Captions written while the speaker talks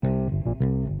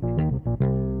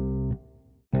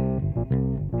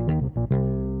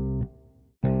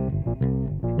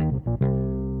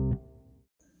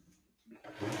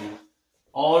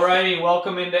Alrighty,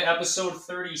 welcome into episode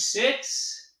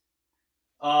 36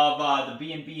 of the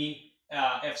B&B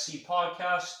FC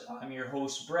podcast. I'm your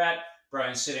host, Brett.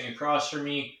 Brian's sitting across from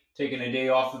me, taking a day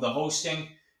off of the hosting.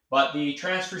 But the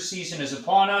transfer season is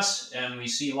upon us, and we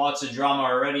see lots of drama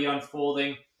already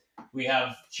unfolding. We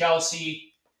have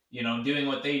Chelsea, doing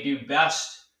what they do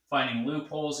best, finding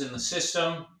loopholes in the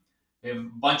system. We have a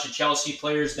bunch of Chelsea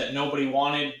players that nobody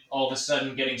wanted, all of a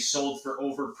sudden getting sold for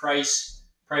overpriced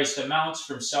amounts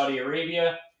from Saudi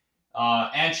Arabia.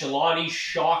 Ancelotti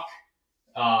shock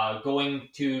going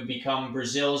to become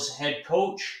Brazil's head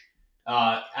coach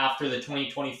after the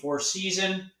 2024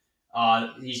 season.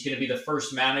 He's going to be the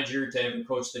first manager to ever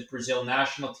coach the Brazil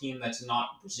national team that's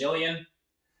not Brazilian.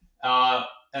 And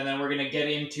then we're going to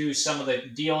get into some of the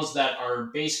deals that are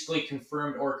basically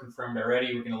confirmed or confirmed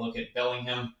already. We're going to look at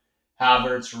Bellingham,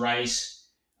 Havertz, Rice,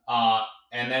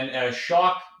 and then a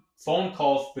shock phone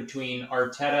call between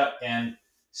Arteta and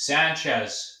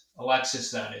Sanchez, Alexis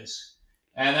that is.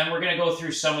 And then we're going to go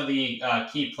through some of the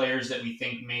key players that we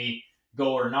think may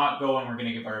go or not go, and we're going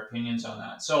to give our opinions on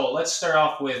that. So let's start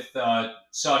off with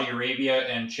Saudi Arabia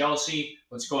and Chelsea.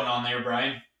 What's going on there,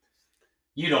 Brian?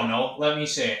 You don't know. Let me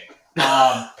say it.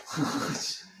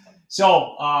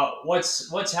 So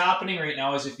what's happening right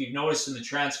now is, if you've noticed in the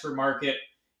transfer market,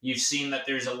 you've seen that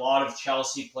there's a lot of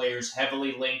Chelsea players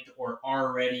heavily linked or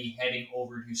already heading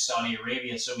over to Saudi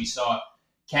Arabia. So we saw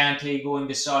Kante going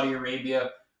to Saudi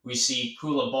Arabia. We see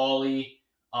Koulibaly.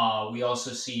 We also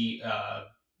see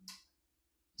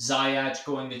Ziyech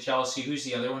going to Chelsea. Who's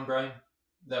the other one, Brian,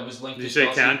 that was linked to Chelsea? Did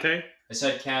you say Kante? I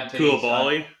said Kante.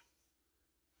 Koulibaly?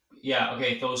 Yeah,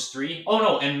 okay, those three. Oh,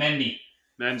 no, and Mendy.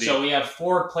 Mendy. So we have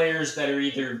four players that are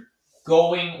either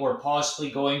going or possibly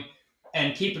going.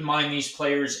 And keep in mind, these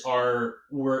players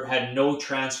had no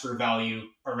transfer value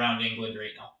around England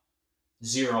right now.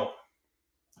 Zero.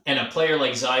 And a player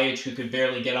like Ziyech, who could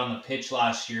barely get on the pitch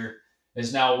last year,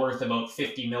 is now worth about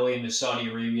 $50 million to Saudi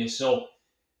Arabia. So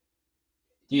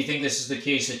do you think this is the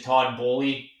case of Todd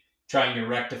Boehly trying to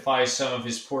rectify some of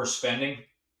his poor spending?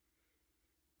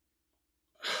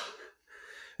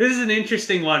 This is an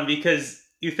interesting one, because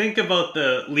you think about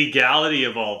the legality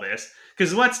of all this.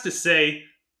 Because what's to say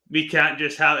we can't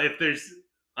just have, if there's,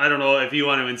 I don't know if you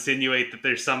want to insinuate that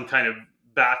there's some kind of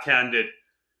backhanded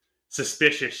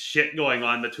suspicious shit going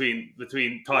on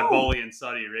between Todd Boehly and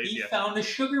Saudi Arabia. He found a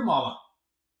sugar mama.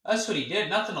 That's what he did.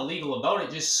 Nothing illegal about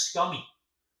it, just scummy.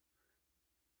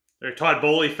 Or Todd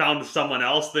Boehly found someone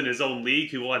else than his own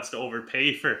league who wants to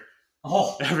overpay for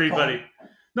everybody.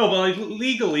 No, but like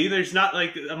legally, there's not,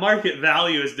 like, a market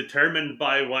value is determined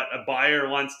by what a buyer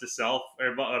wants to sell,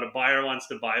 or what a buyer wants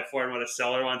to buy for, and what a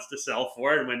seller wants to sell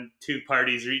for. And when two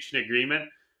parties reach an agreement,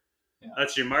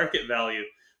 that's your market value.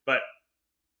 But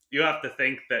you have to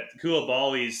think that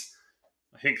Koulibaly's,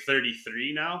 I think,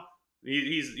 33 now.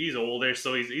 He's older,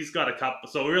 so he's got a couple.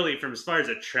 So really, from as far as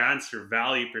a transfer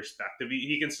value perspective,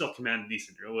 he can still command a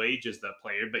decent wage as that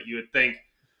player. But you would think,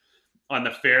 on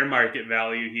the fair market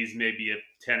value, he's maybe a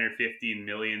 $10 or $15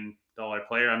 million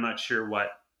player. I'm not sure what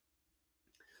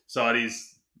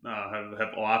Saudis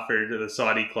have offered to the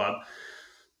Saudi club.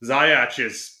 Ziyech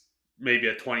is maybe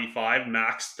a 25,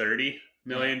 max $30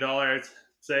 million, I'd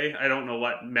say. I don't know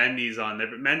what Mendy's on there,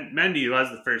 but Mendy was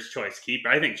the first choice keeper.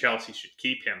 I think Chelsea should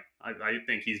keep him. I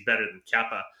think he's better than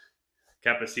Kepa.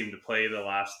 Kepa seemed to play the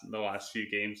last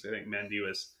few games. I think Mendy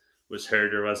was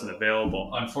hurt or wasn't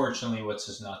available. Unfortunately, what's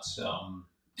his nuts?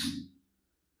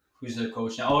 Who's their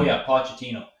coach now? Oh yeah,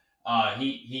 Pochettino.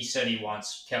 He said he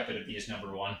wants Kepa to be his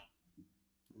number one.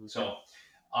 So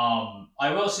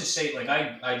I will just say, like,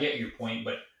 I get your point,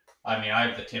 but I mean, I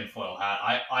have the tinfoil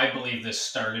hat. I believe this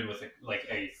started with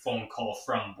a phone call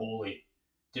from Boehly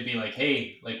to be like,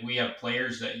 hey, like, we have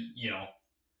players that,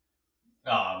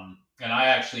 and I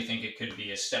actually think it could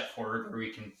be a step forward where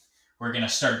we're going to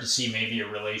start to see maybe a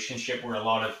relationship where a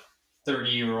lot of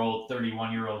 30-year-old,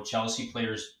 31-year-old Chelsea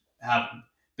players have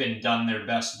been done their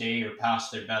best day or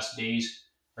past their best days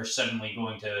are suddenly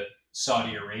going to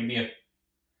Saudi Arabia.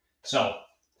 So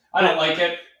I don't like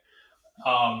it.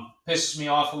 Pisses me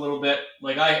off a little bit.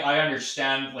 Like, I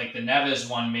understand, like, the Neves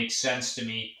one makes sense to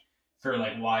me for,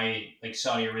 like, why, like,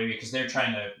 Saudi Arabia, because they're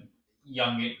trying to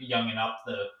youngen up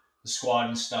the squad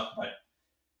and stuff, but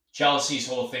Chelsea's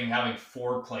whole thing, having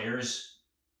four players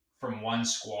from one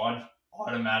squad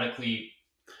automatically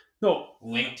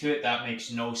linked to it, that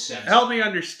makes no sense. Help me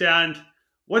understand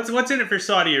what's in it for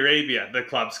Saudi Arabia, the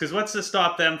clubs, because what's to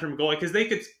stop them from going? Because they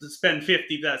could spend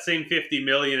that same $50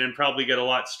 million and probably get a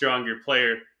lot stronger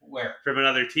player from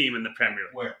another team in the Premier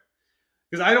League. Where?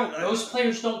 Because those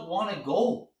players don't want to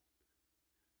go.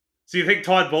 So you think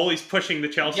Todd Bowley's pushing the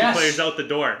Chelsea players out the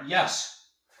door? Yes,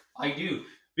 I do.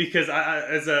 Because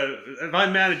if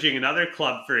I'm managing another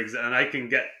club, for example, and I can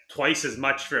get twice as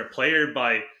much for a player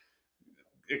by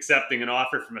accepting an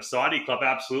offer from a Saudi club,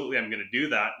 absolutely, I'm going to do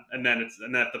that. And then if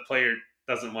the player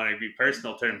doesn't want to be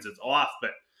personal terms, it's off.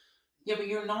 But yeah, but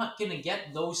you're not going to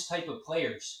get those type of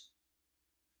players.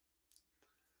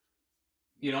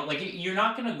 You know, like you're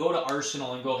not going to go to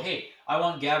Arsenal and go, "Hey, I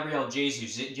want Gabriel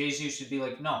Jesus." Jesus would be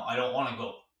like, "No, I don't want to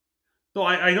go." no,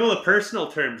 I know the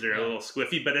personal terms are a little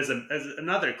squiffy, but as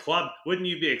another club, wouldn't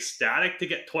you be ecstatic to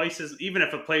get twice as, even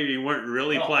if a player you weren't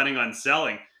really planning on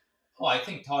selling? Oh, I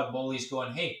think Todd Bowley's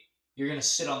going, "Hey, you're going to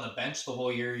sit on the bench the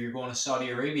whole year. You're going to Saudi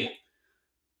Arabia."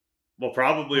 Well,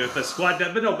 probably with the squad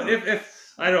depth, but no. But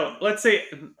if I don't, let's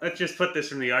just put this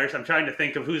from the Irish. I'm trying to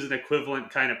think of who's an equivalent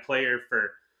kind of player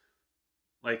for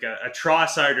like a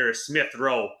Trossard or a Smith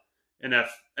Rowe, and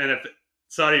if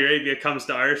Saudi Arabia comes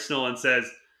to Arsenal and says,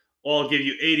 "Oh, I'll give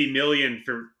you 80 million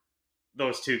for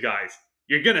those two guys,"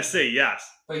 you're gonna say yes.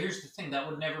 But here's the thing: that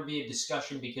would never be a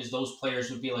discussion because those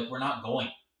players would be like, "We're not going."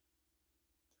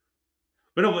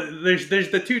 But no, but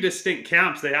there's the two distinct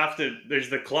camps. They have to.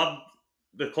 There's the club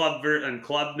and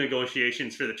club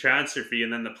negotiations for the transfer fee,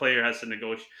 and then the player has to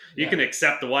negotiate. You can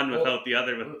accept the one without the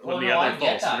other when the other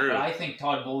falls through. But I think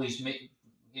Todd Bowley's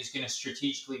is going to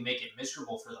strategically make it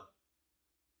miserable for them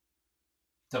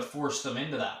to force them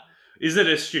into that. Is it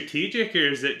a strategic,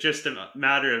 or is it just a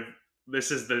matter of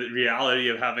this is the reality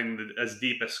of having as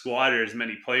deep a squad or as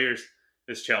many players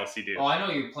as Chelsea do? Oh, I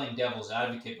know you're playing devil's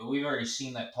advocate, but we've already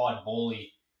seen that Todd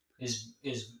Bowley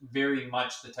is very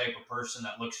much the type of person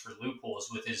that looks for loopholes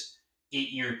with his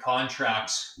 8-year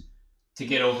contracts to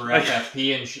get over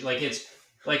FFP and like it's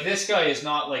like this guy is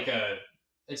not like a.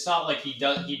 It's not like he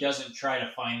doesn't try to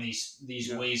find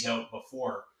these ways out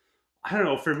before. I don't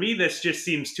know. For me, this just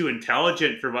seems too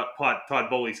intelligent for what Todd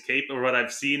Bowley's capable, or what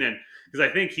I've seen, and because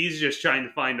I think he's just trying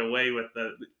to find a way with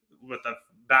the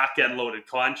back end loaded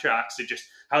contracts to just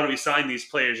how do we sign these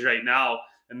players right now,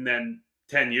 and then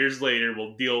 10 years later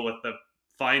we'll deal with the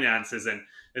finances, and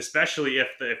especially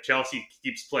if Chelsea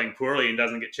keeps playing poorly and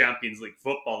doesn't get Champions League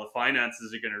football, the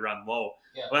finances are going to run low.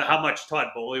 Yeah, but how much Todd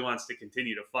Bowley wants to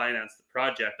continue to finance the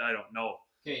project, I don't know.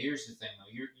 Okay, here's the thing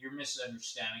though. You're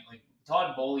misunderstanding. Like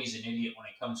Todd Bowley's an idiot when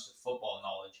it comes to football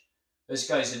knowledge. This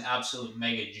guy's an absolute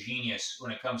mega genius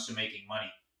when it comes to making money.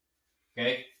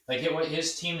 Okay, like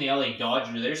his team, the LA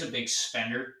Dodgers, there's a big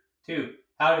spender too.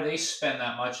 How do they spend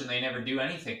that much and they never do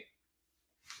anything?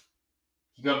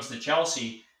 He comes to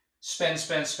Chelsea, spend,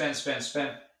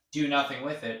 do nothing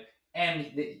with it,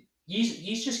 and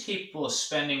he's just capable of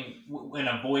spending and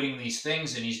avoiding these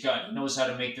things, and he knows how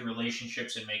to make the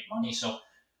relationships and make money. So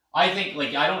I think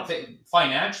I don't think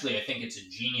financially, I think it's a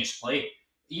genius play.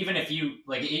 Even if you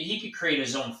he could create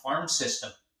his own farm system,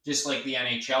 just like the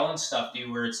NHL and stuff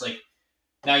do, where it's like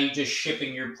now you're just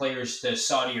shipping your players to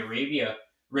Saudi Arabia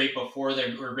right before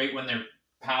right when they're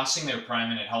passing their prime,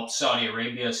 and it helps Saudi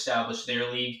Arabia establish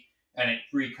their league, and it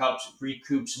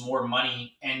recoups more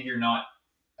money, and you're not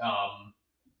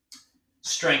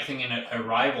strengthening a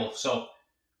rival. So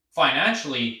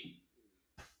financially,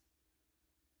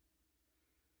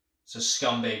 it's a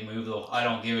scumbag move, though. I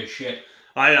don't give a shit.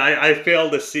 I fail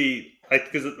to see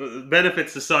because it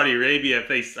benefits to Saudi Arabia if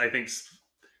they, I think,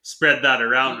 spread that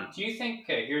around. Do you think?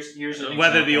 Okay, here's an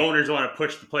whether example. The owners want to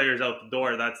push the players out the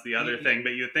door. That's the other thing.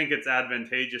 But you think it's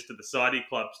advantageous to the Saudi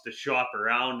clubs to shop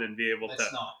around and be able to.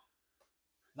 It's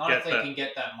not if they can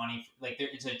get that money. Like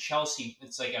it's a Chelsea.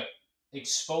 It's like a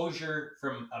exposure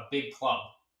from a big club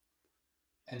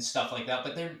and stuff like that.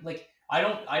 But they're like, I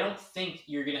don't think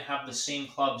you're gonna have the same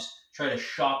clubs try to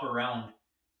shop around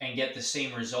and get the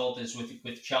same result as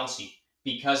with Chelsea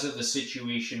because of the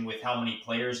situation with how many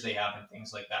players they have and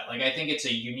things like that. Like I think it's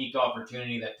a unique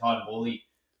opportunity that Todd Bowley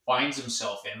finds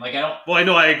himself in. Like I don't. Well, I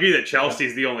know I agree that Chelsea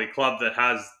is the only club that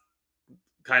has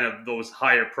kind of those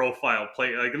higher profile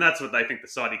players, and that's what I think the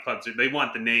Saudi clubs are. They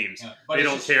want the names. Yeah, they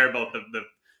don't care about the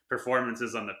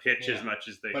performances on the pitch as much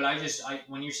as they. But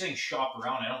when you're saying shop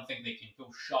around, I don't think they can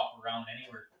go shop around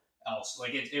anywhere else.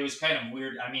 Like it was kind of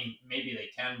weird. I mean, maybe they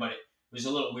can, but it was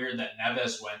a little weird that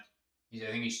Neves went. I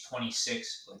think he's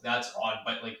 26. Like that's odd,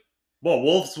 but like. Well,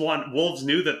 Wolves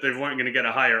knew that they weren't going to get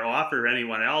a higher offer or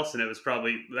anyone else, and it was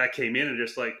probably that came in and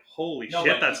just like, holy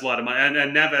shit, that's a lot of money.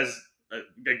 And Neves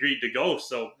agreed to go.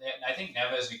 So I think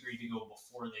Neves agreed to go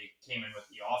before they came in with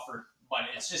the offer, but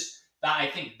it's just that I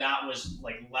think that was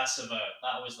like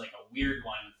that was like a weird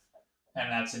one,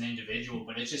 and that's an individual.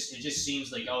 But it just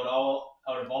seems like out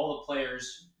of all the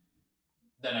players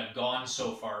that have gone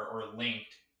so far or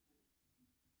linked,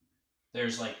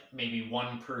 there's like maybe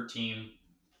one per team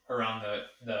around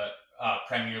the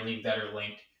Premier League that are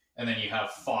linked, and then you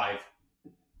have 5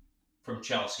 from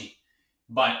Chelsea.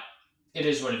 But it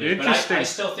is what it is. But I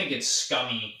still think it's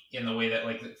scummy in the way that,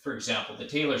 like, for example, the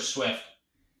Taylor Swift,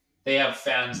 they have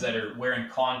fans that are wearing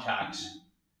contacts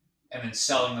and then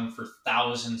selling them for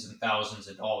thousands and thousands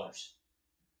of dollars,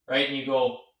 right? And you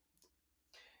go,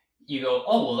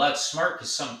 oh well, that's smart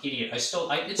because some idiot. It's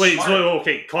Wait, smart. so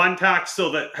okay, contacts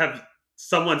so that have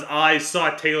someone's eyes saw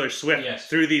Taylor Swift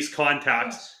through these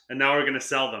contacts, and now we're gonna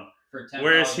sell them. For $10,000.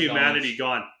 Where is humanity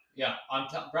gone? Yeah,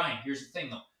 Brian. Here's the thing,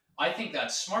 though. I think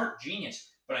that's smart,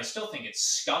 genius, but I still think it's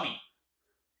scummy.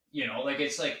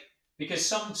 It's like, because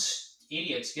some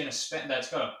idiot's gonna spend, that's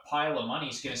got a pile of money,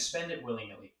 is gonna spend it willy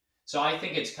nilly. So I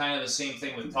think it's kind of the same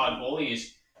thing with Todd Boehly.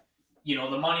 Is the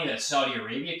money that Saudi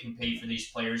Arabia can pay for these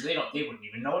players, they wouldn't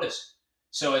even notice.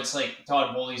 So it's like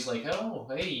Todd Boehly's like, oh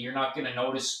hey, you're not gonna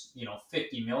notice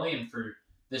 $50 million for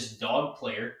this dog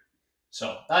player.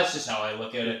 So that's just how I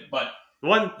look at it. But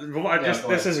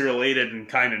this is related and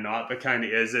kind of not, but kind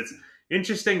of is. It's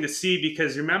interesting to see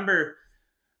because remember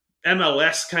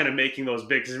MLS kind of making those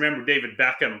big. Because remember David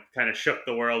Beckham kind of shook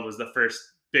the world, was the first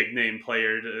big name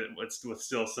player with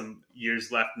still some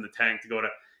years left in the tank to go to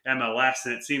MLS,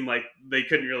 and it seemed like they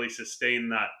couldn't really sustain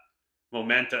that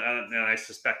momentum. And I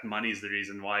suspect money's the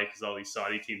reason why, because all these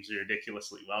Saudi teams are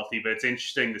ridiculously wealthy. But it's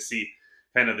interesting to see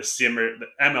kind of the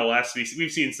MLS.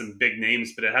 We've seen some big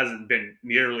names, but it hasn't been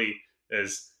nearly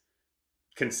as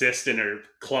consistent or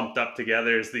clumped up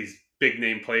together as these big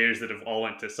name players that have all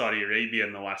went to Saudi Arabia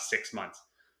in the last 6 months.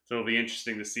 So it'll be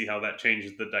interesting to see how that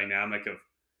changes the dynamic of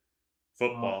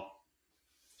football.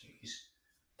 Jeez,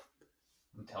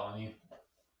 I'm telling you,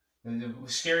 the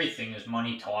scary thing is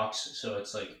money talks. So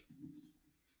it's like,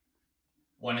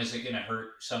 when is it going to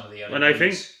hurt some of the other? And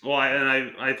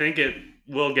I think it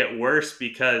will get worse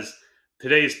because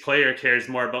today's player cares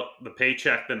more about the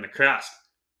paycheck than the crest.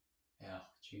 Yeah,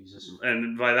 Jesus.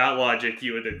 And by that logic,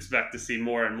 you would expect to see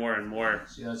more and more and more.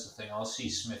 See, that's the thing. I'll see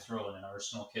Smith Rowe in an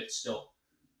Arsenal kit still.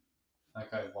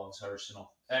 That guy loves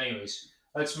Arsenal. Anyways,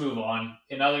 let's move on.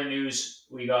 In other news,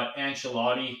 we got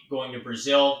Ancelotti going to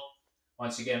Brazil.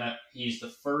 Once again, he's the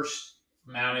first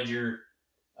manager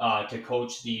to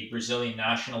coach the Brazilian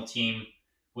national team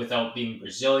without being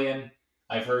Brazilian.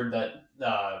 I've heard that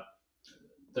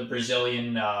the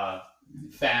Brazilian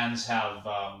fans have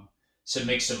some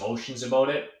mixed emotions about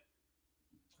it.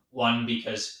 One,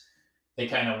 because they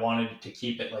kind of wanted to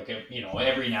keep it like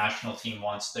every national team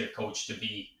wants their coach to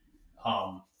be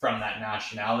from that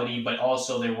nationality, but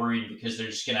also they're worried because they're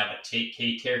just going to have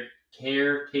a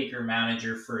caretaker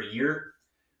manager for a year.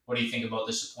 What do you think about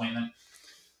this appointment?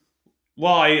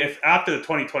 Well, if after the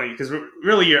 2020, because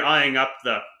really you're eyeing up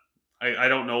I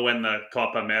don't know when the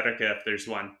Copa America, if there's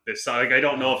one. I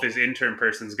don't know if this interim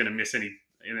person's going to miss any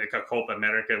in a Copa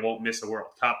America. Won't miss a World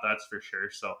Cup, that's for sure.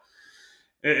 So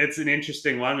it's an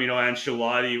interesting one. We know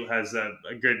Ancelotti has a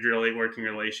good, really working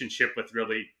relationship with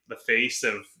really the face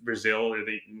of Brazil, or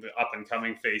the up and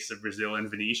coming face of Brazil, and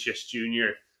Vinicius Jr.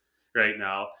 right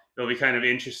now. It'll be kind of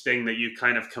interesting that you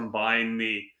kind of combine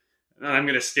I'm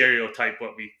going to stereotype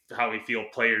how we feel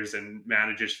players and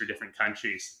managers for different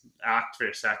countries act for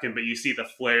a second, but you see the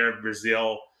flair of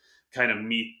Brazil kind of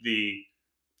meet the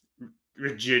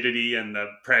rigidity and the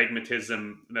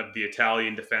pragmatism of the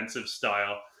Italian defensive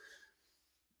style.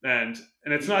 And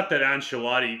it's not that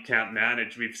Ancelotti can't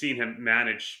manage. We've seen him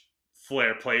manage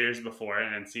flair players before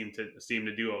and seem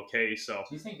to do okay. So,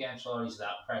 do you think Ancelotti's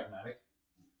that pragmatic?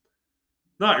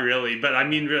 Not really, but I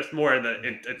mean just more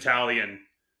the Italian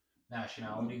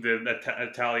nationality, the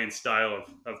Italian style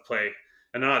of play.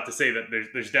 And not to say that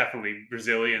there's definitely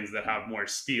Brazilians that have more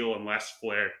steel and less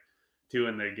flair too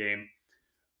in their game.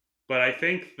 But I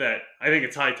think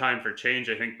it's high time for change.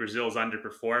 I think Brazil's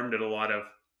underperformed at a lot of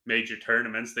major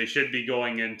tournaments. They should be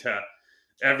going into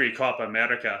every Copa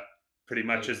America pretty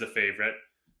much as a favorite,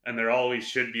 and they're always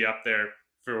should be up there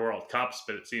for World Cups,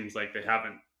 but it seems like they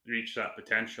haven't reached that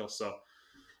potential. So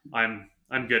I'm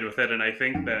good with it. And I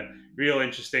think the real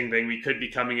interesting thing, we could be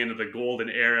coming into the golden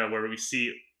era where we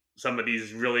see some of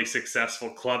these really successful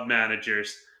club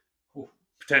managers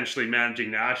potentially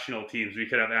managing national teams. We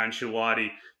could have Ancelotti,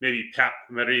 maybe Pep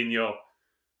Mourinho,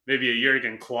 maybe a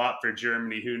Jurgen Klopp for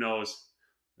Germany, who knows,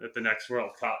 at the next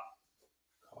World Cup.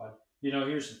 God.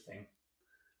 Here's the thing.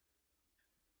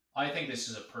 I think this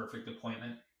is a perfect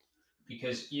appointment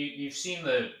because you've seen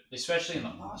especially in the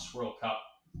last World Cup,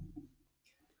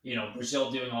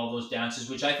 Brazil doing all those dances,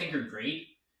 which I think are great.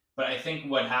 But I think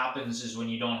what happens is when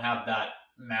you don't have that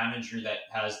manager that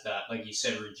has that, like you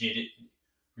said,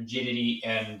 rigidity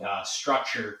and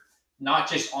structure, not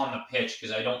just on the pitch,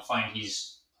 because I don't find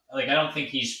he's like I don't think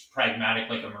he's pragmatic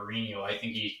like a Mourinho. I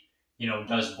think he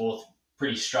does both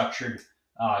pretty structured.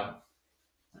 Uh,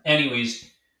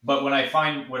 anyways, but when I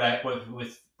find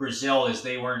with Brazil is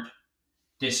they weren't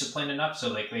disciplined enough. So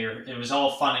like it was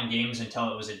all fun and games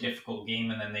until it was a difficult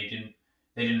game, and then they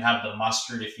didn't have the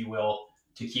mustard, if you will,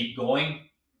 to keep going.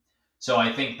 So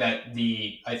I think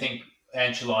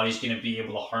Ancelotti's going to be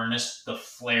able to harness the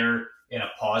flair in a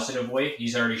positive way.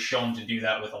 He's already shown to do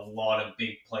that with a lot of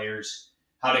big players,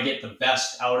 how to get the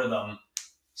best out of them,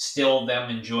 still them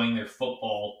enjoying their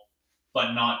football,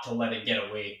 but not to let it get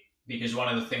away. Because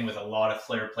one of the things with a lot of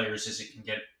flair players is it can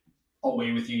get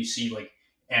away with you. You see, like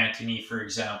Antony, for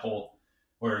example,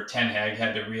 where Ten Hag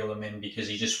had to reel him in because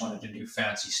he just wanted to do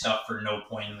fancy stuff for no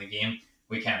point in the game.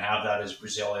 We can't have that as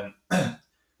Brazilian.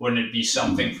 Wouldn't it be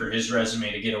something for his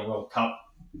resume to get a World Cup?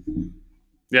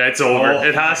 Yeah, it's over.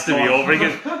 It has to be over.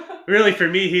 Because really, for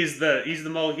me, he's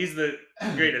the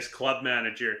greatest club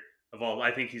manager of all.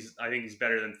 I think he's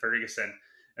better than Ferguson.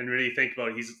 And really think about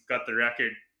it, he's got the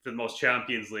record for the most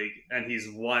Champions League, and he's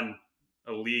won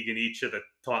a league in each of the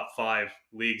top 5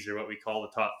 leagues, or what we call the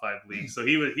top 5 leagues. So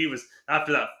he was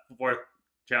after that 4th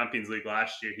Champions League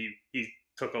last year, he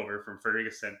took over from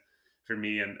Ferguson for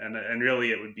me, and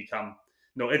really it would become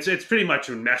it's pretty much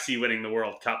when Messi winning the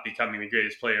World Cup becoming the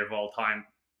greatest player of all time.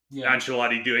 Yeah.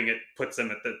 Ancelotti doing it puts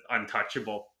him at the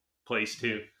untouchable place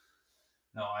too.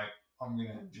 No, I'm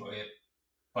gonna enjoy it.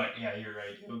 But yeah, you're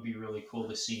right. It would be really cool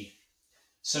to see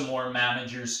some more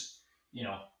managers,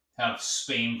 have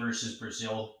Spain versus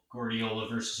Brazil, Guardiola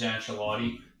versus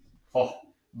Ancelotti. Oh,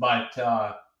 but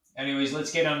anyways,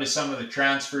 let's get on to some of the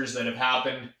transfers that have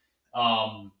happened.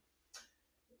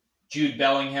 Jude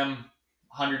Bellingham,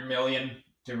 100 million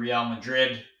to Real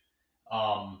Madrid.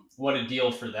 What a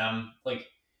deal for them. Like,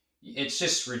 it's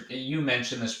just, you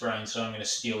mentioned this, Brian, so I'm going to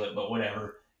steal it, but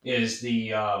whatever. It's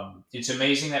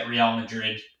amazing that Real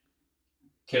Madrid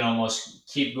can almost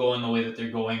keep going the way that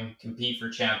they're going, compete for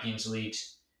Champions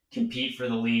Leagues, compete for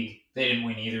the league. They didn't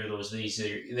win either of those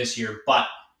this year, but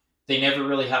they never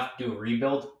really have to do a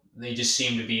rebuild. They just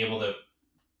seem to be able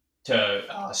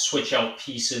to switch out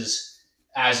pieces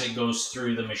as it goes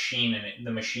through the machine, and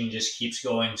the machine just keeps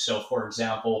going. So, for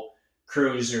example,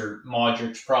 Cruz or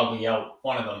Modric probably out,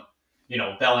 one of them,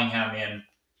 Bellingham in,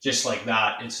 just like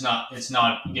that. It's not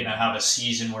going to have a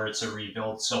season where it's a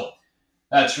rebuild. So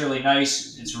that's really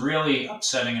nice. It's really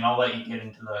upsetting, and I'll let you get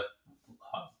into the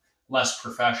less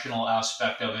professional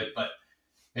aspect of it, but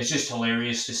it's just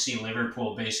hilarious to see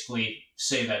Liverpool basically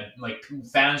say that, like,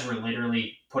 fans were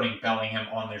literally putting Bellingham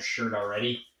on their shirt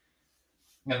already.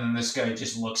 And then this guy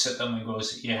just looks at them and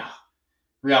goes, yeah,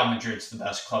 Real Madrid's the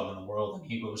best club in the world, and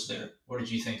he goes there. What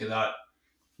did you think of that?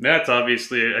 That's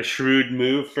obviously a shrewd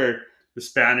move for the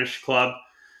Spanish club.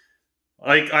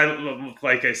 Like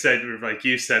I said, like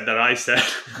you said, that I said,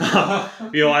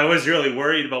 I was really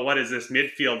worried about what does this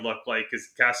midfield look like, because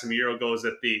Casemiro goes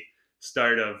at the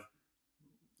start of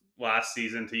last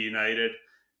season to United,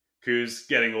 Cruz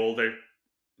getting older,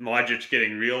 Modric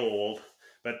getting real old,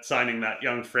 but signing that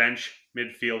young French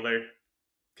midfielder,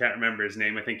 can't remember his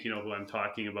name. I think you know who I'm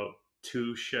talking about.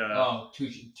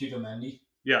 Tuchamendi.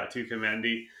 Yeah,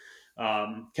 Tuchamendi.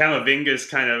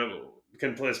 Camavinga's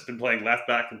has been playing left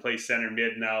back and plays center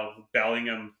mid now.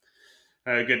 Bellingham,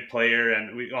 a good player,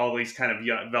 and all these kind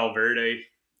of Valverde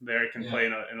there can play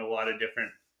in a lot of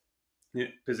different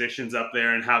positions up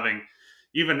there, and having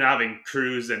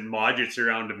Cruz and Modric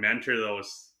around to mentor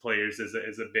those players is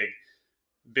a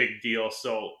big deal.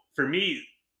 So for me,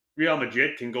 Real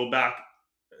Madrid can go back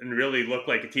and really look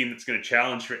like a team that's going to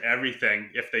challenge for everything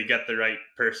if they get the right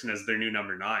person as their new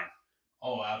number 9.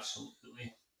 Oh,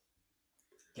 absolutely.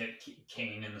 Get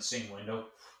Kane in the same window.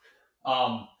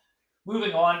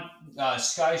 Moving on,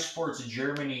 Sky Sports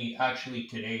Germany actually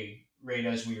today, right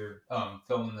as we were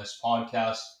filming this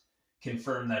podcast,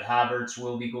 confirmed that Havertz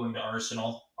will be going to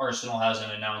Arsenal. Arsenal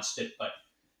hasn't announced it, but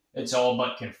it's all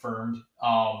but confirmed.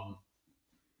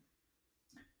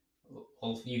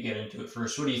 Well, you get into it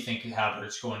first. What do you think of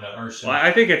Havertz going to Arsenal? Well,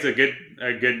 I think it's a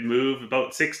good move.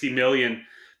 About £60 million.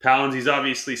 He's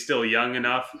obviously still young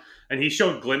enough, and he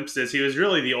showed glimpses. He was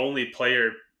really the only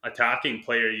attacking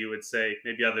player, you would say,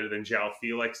 maybe other than João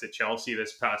Felix at Chelsea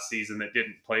this past season, that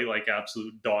didn't play like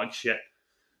absolute dog shit.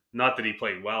 Not that he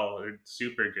played well or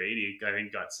super great. He, I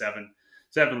think, got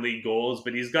seven league goals,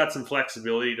 but he's got some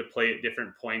flexibility to play at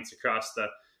different points across the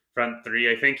front three.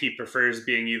 I think he prefers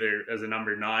being either as a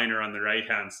number 9 or on the right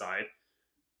hand side,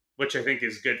 which I think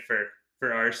is good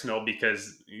for Arsenal,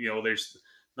 because you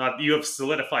have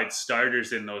solidified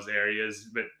starters in those areas,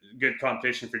 but good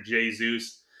competition for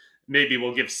Jesus. Maybe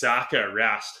we'll give Saka a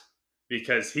rest,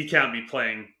 because he can't be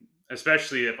playing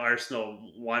especially if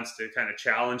Arsenal wants to kind of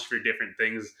challenge for different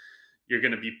things. You're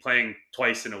going to be playing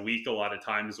twice in a week a lot of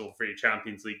times for your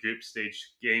Champions League group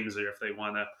stage games, or if they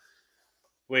want to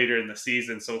later in the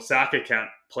season. So Saka can't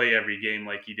play every game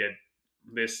like he did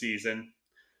this season.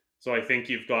 So I think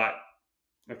you've got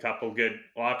a couple good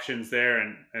options there,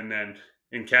 and then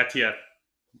Nketiah,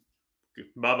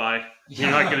 bye bye.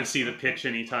 You're not going to see the pitch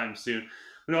anytime soon.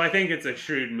 No, I think it's a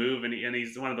shrewd move, and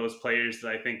he's one of those players that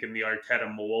I think in the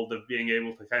Arteta mold of being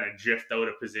able to kind of drift out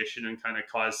of position and kind of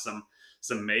cause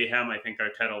some mayhem. I think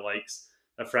Arteta likes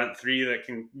a front three that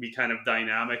can be kind of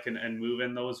dynamic and move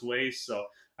in those ways. So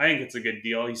I think it's a good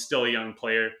deal. He's still a young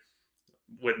player.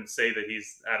 Wouldn't say that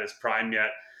he's at his prime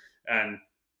yet. And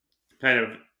kind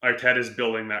of Arteta's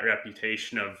building that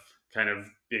reputation of kind of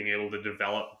being able to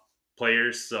develop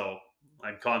players. So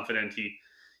I'm confident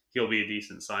he'll be a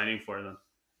decent signing for them.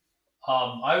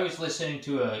 I was listening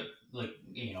to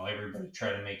everybody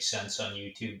try to make sense on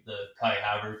YouTube, the Kai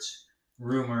Havertz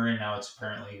rumor, and now it's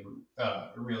apparently a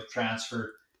real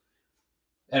transfer.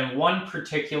 And one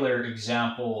particular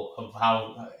example of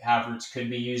how Havertz could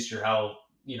be used, or how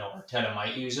Arteta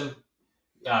might use him,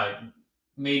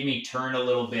 made me turn a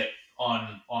little bit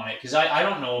on it, because I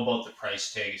don't know about the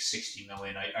price tag of 60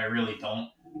 million. I really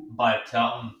don't, but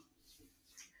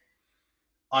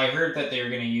I heard that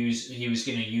he was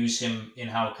going to use him in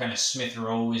how kind of Smith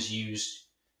Rowe was used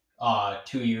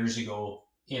 2 years ago,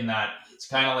 in that it's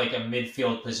kind of like a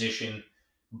midfield position,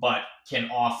 but can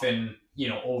often,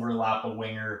 overlap a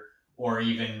winger, or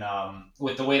even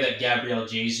with the way that Gabriel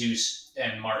Jesus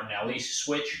and Martinelli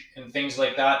switch and things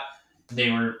like that. They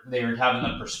were having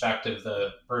the perspective,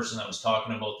 the person that was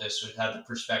talking about this would have the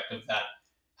perspective that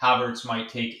Havertz might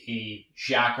take a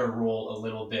Xhaka role a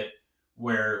little bit,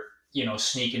 where,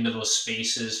 sneak into those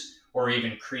spaces or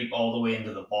even creep all the way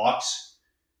into the box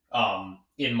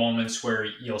in moments where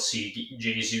you'll see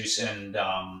Jesus and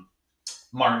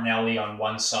Martinelli on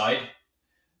one side.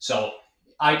 So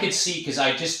I could see, because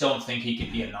I just don't think he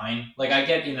could be a 9. Like, I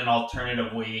get in an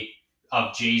alternative way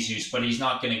of Jesus, but he's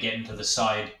not going to get into the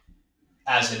side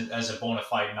as a bona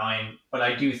fide 9. But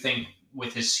I do think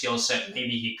with his skill set,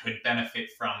 maybe he could benefit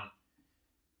from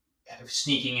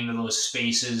sneaking into those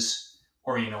spaces,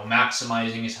 or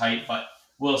maximizing his height. But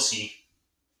we'll see.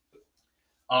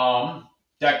 Declan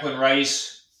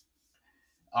Rice.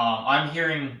 I'm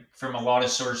hearing from a lot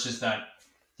of sources that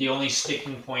the only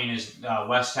sticking point is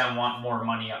West Ham want more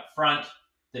money up front.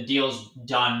 The deal's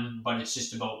done, but it's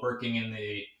just about working in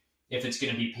if it's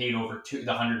going to be paid over the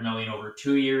 100 million over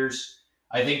 2 years.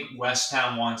 I think West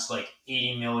Ham wants like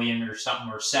 80 million or something,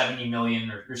 or 70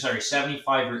 million, or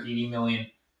 75 or 80 million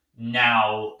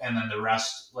now, and then the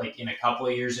rest like in a couple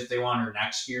of years if they want, or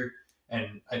next year.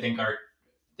 And I think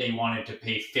they wanted to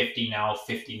pay 50 now,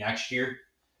 50 next year.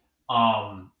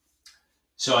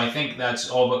 So I think that's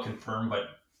all but confirmed, but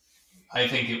I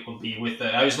think it will be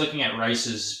I was looking at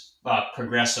Rice's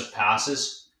progressive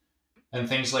passes and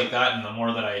things like that, and the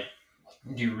more that I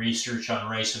do research on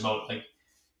Rice about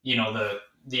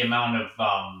the amount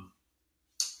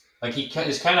of he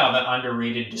is kind of an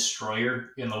underrated destroyer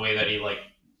in the way that he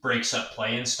breaks up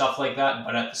play and stuff like that,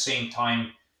 but at the same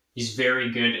time he's very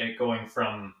good at going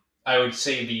from, I would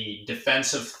say, the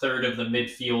defensive third of the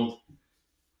midfield,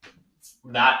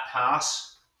 that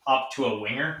pass up to a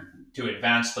winger to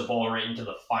advance the ball right into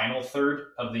the final third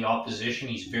of the opposition.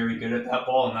 He's very good at that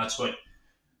ball, and that's what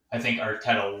I think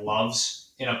Arteta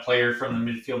loves in a player from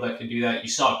the midfield that can do that. You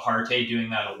saw Partey doing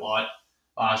that a lot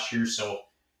last year, so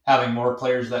having more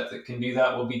players that can do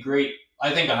that will be great.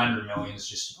 I think 100 million is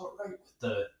just about right with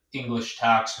the English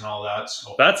tax and all that.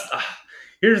 So that's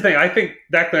here's the thing. I think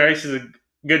Declan Rice is a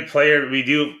good player. We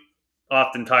do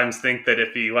oftentimes think that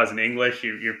if he wasn't English,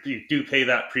 you do pay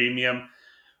that premium.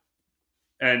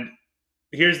 And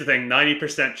here's the thing: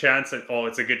 90% chance that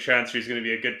it's a good transfer, he's going to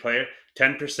be a good player.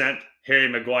 10% Harry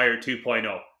Maguire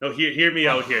 2.0. No, hear me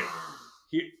out here.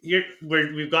 Here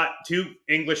we've got 2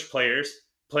 English players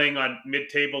playing on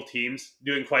mid-table teams,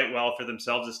 doing quite well for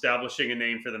themselves, establishing a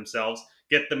name for themselves,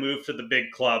 get the move to the big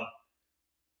club.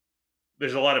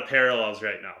 There's a lot of parallels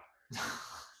right now.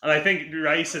 And I think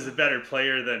Rice is a better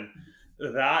player than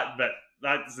that, but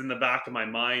that's in the back of my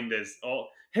mind is,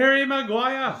 Harry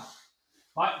Maguire.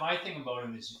 My thing about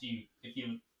him is if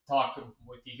you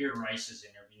hear Rice's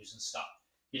interviews and stuff,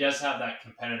 he does have that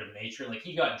competitive nature. Like,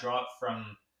 he got dropped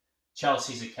from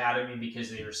Chelsea's academy because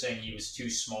they were saying he was too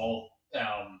small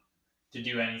to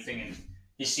do anything, and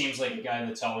he seems like a guy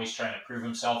that's always trying to prove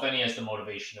himself, and he has the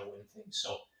motivation to win things.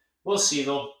 So we'll see,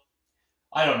 though.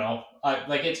 I don't know.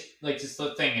 It's like just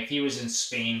the thing. If he was in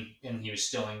Spain and he was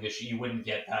still English, you wouldn't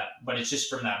get that. But it's just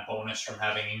from that bonus from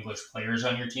having English players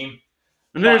on your team.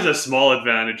 And there's But a small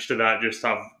advantage to that. Just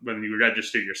how when you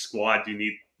register your squad, you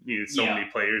need so yeah, many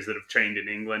players that have trained in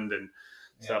England and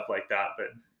yeah. stuff like that.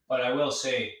 But I will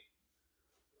say,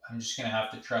 I'm just gonna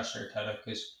have to trust Arteta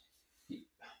because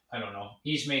I don't know.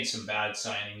 He's made some bad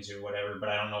signings or whatever, but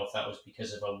I don't know if that was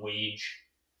because of a wage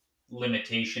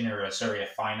limitation or a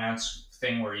finance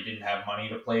thing where he didn't have money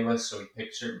to play with, so he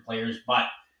picked certain players. But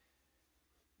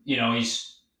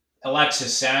he's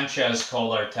Alexis Sanchez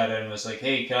called Arteta and was like,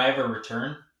 "Hey, can I have a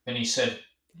return?" And he said,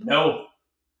 "No."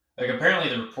 Like apparently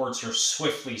the reports are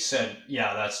swiftly said,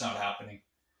 "Yeah, that's not happening."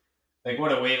 Like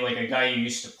what a way, like a guy you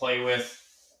used to play with,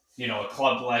 a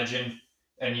club legend,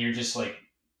 and you're just like,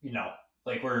 you know,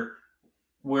 like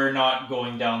we're not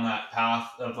going down that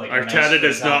path of like a nice Arteta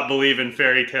does result. not believe in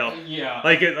fairy tale. Yeah,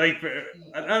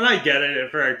 And I get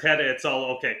it. For Arteta, it's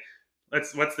all okay.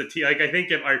 What's the T? Like I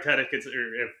think if Arteta could,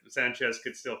 or if Sanchez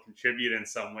could still contribute in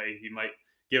some way, he might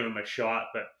give him a shot.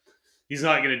 But he's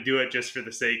not going to do it just for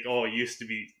the sake. Oh, he used to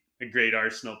be a great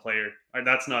Arsenal player.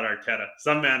 That's not Arteta.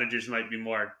 Some managers might be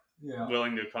more yeah.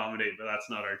 willing to accommodate, but that's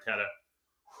not Arteta.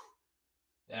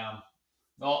 Damn.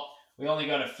 Well, we only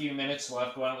got a few minutes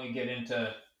left. Why don't we get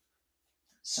into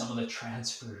some of the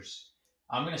transfers?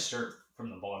 I'm gonna start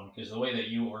from the bottom because the way that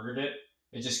you ordered it,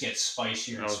 it just gets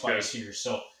spicier and spicier.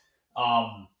 So,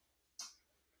 um,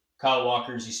 Kyle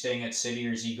Walker, is he staying at City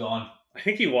or is he gone? I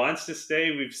think he wants to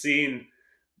stay. We've seen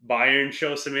Bayern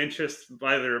show some interest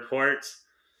by the reports.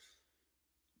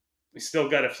 He's still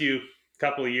got a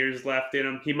couple of years left in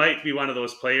him. He might be one of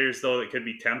those players though that could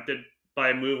be tempted by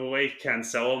a move away.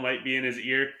 Cancelo might be in his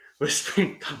ear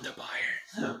whispering, "Come to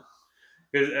Bayern,"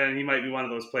 and he might be one of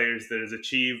those players that has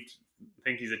achieved. I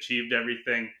think he's achieved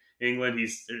everything. England.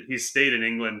 He's stayed in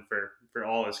England for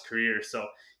all his career, so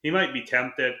he might be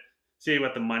tempted. See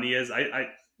what the money is. I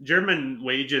German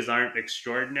wages aren't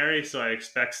extraordinary, so I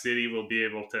expect City will be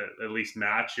able to at least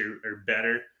match or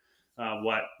better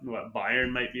what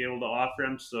Bayern might be able to offer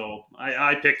him. So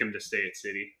I pick him to stay at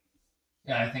City.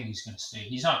 Yeah, I think he's going to stay.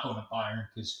 He's not going to Bayern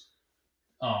because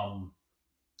um,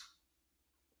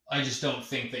 I just don't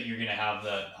think that you're going to have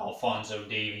the Alfonso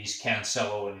Davies,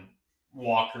 Cancelo, and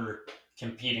Walker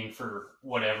competing for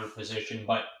whatever position.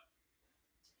 But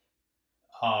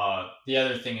the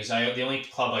other thing is, the only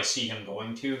club I see him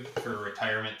going to for a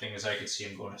retirement thing is I could see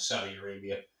him going to Saudi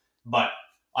Arabia. But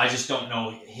I just don't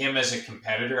know him as a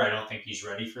competitor. I don't think he's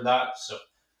ready for that. So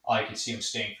I could see him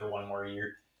staying for one more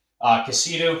year.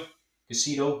 Casito,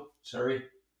 sorry.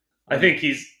 I think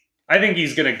he's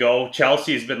going to go.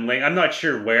 Chelsea's been linked. I'm not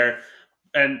sure where.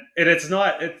 It's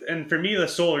not. And for me, the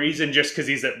sole reason just because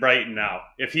he's at Brighton now.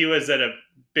 If he was at a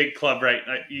big club, right?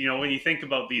 When you think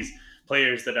about these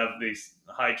players that have these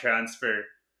high transfer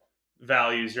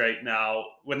values right now,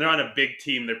 when they're on a big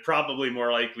team, they're probably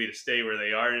more likely to stay where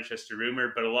they are. And it's just a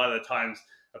rumor. But a lot of the times,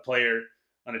 a player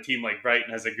on a team like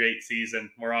Brighton has a great season.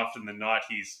 More often than not,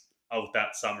 he's out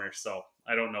that summer. So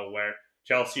I don't know where.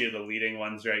 Chelsea are the leading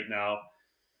ones right now.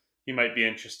 He might be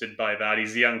interested by that.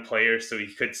 He's a young player, so he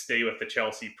could stay with the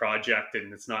Chelsea project,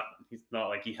 and he's not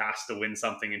like he has to win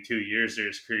something in 2 years or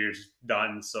his career's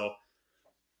done. So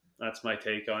that's my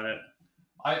take on it.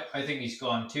 I think he's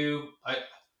gone too.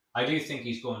 I do think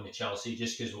he's going to Chelsea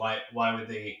just because why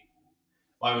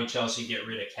would Chelsea get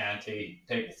rid of Kante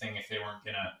type of thing if they weren't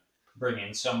gonna bring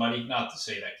in somebody? Not to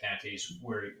say that Kante's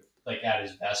where like at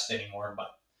his best anymore,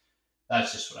 but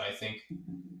that's just what I think.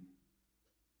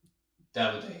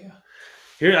 David,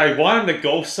 Here, I want him to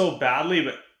go so badly,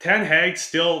 but Ten Hag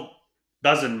still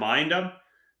doesn't mind him.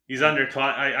 He's under.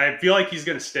 I feel like he's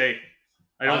going to stay.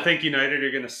 I don't think United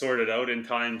are going to sort it out in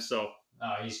time. So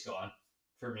no, he's gone.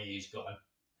 For me, he's gone.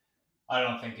 I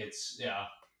don't think it's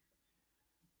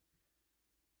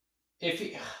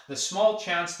If the small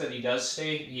chance that he does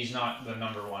stay, he's not the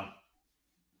number one.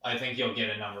 I think he'll get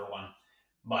a number one,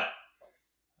 but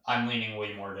I'm leaning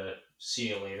way more to see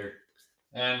you later.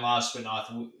 And last but not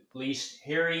least,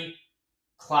 Harry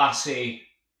Classe.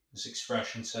 This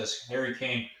expression says Harry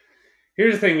Kane.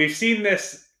 Here's the thing: we've seen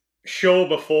this show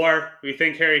before. We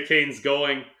think Harry Kane's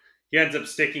going. He ends up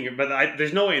sticking, but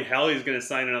there's no way in hell he's going to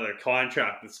sign another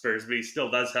contract with Spurs. But he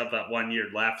still does have that 1 year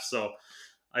left. So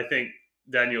I think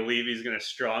Daniel Levy's going to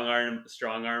strong arm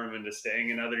him into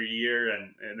staying another year,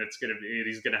 and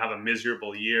he's going to have a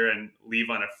miserable year and leave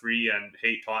on a free and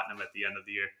hate Tottenham at the end of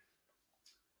the year.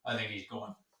 I think he's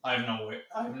going. I have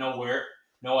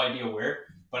no idea where,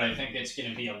 but I think it's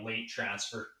going to be a late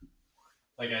transfer.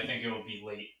 Like I think it will be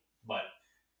late, but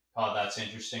that's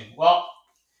interesting. Well,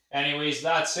 Anyways,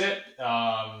 that's it.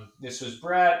 This was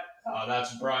Brett.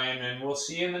 That's Brian, and we'll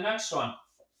see you in the next one.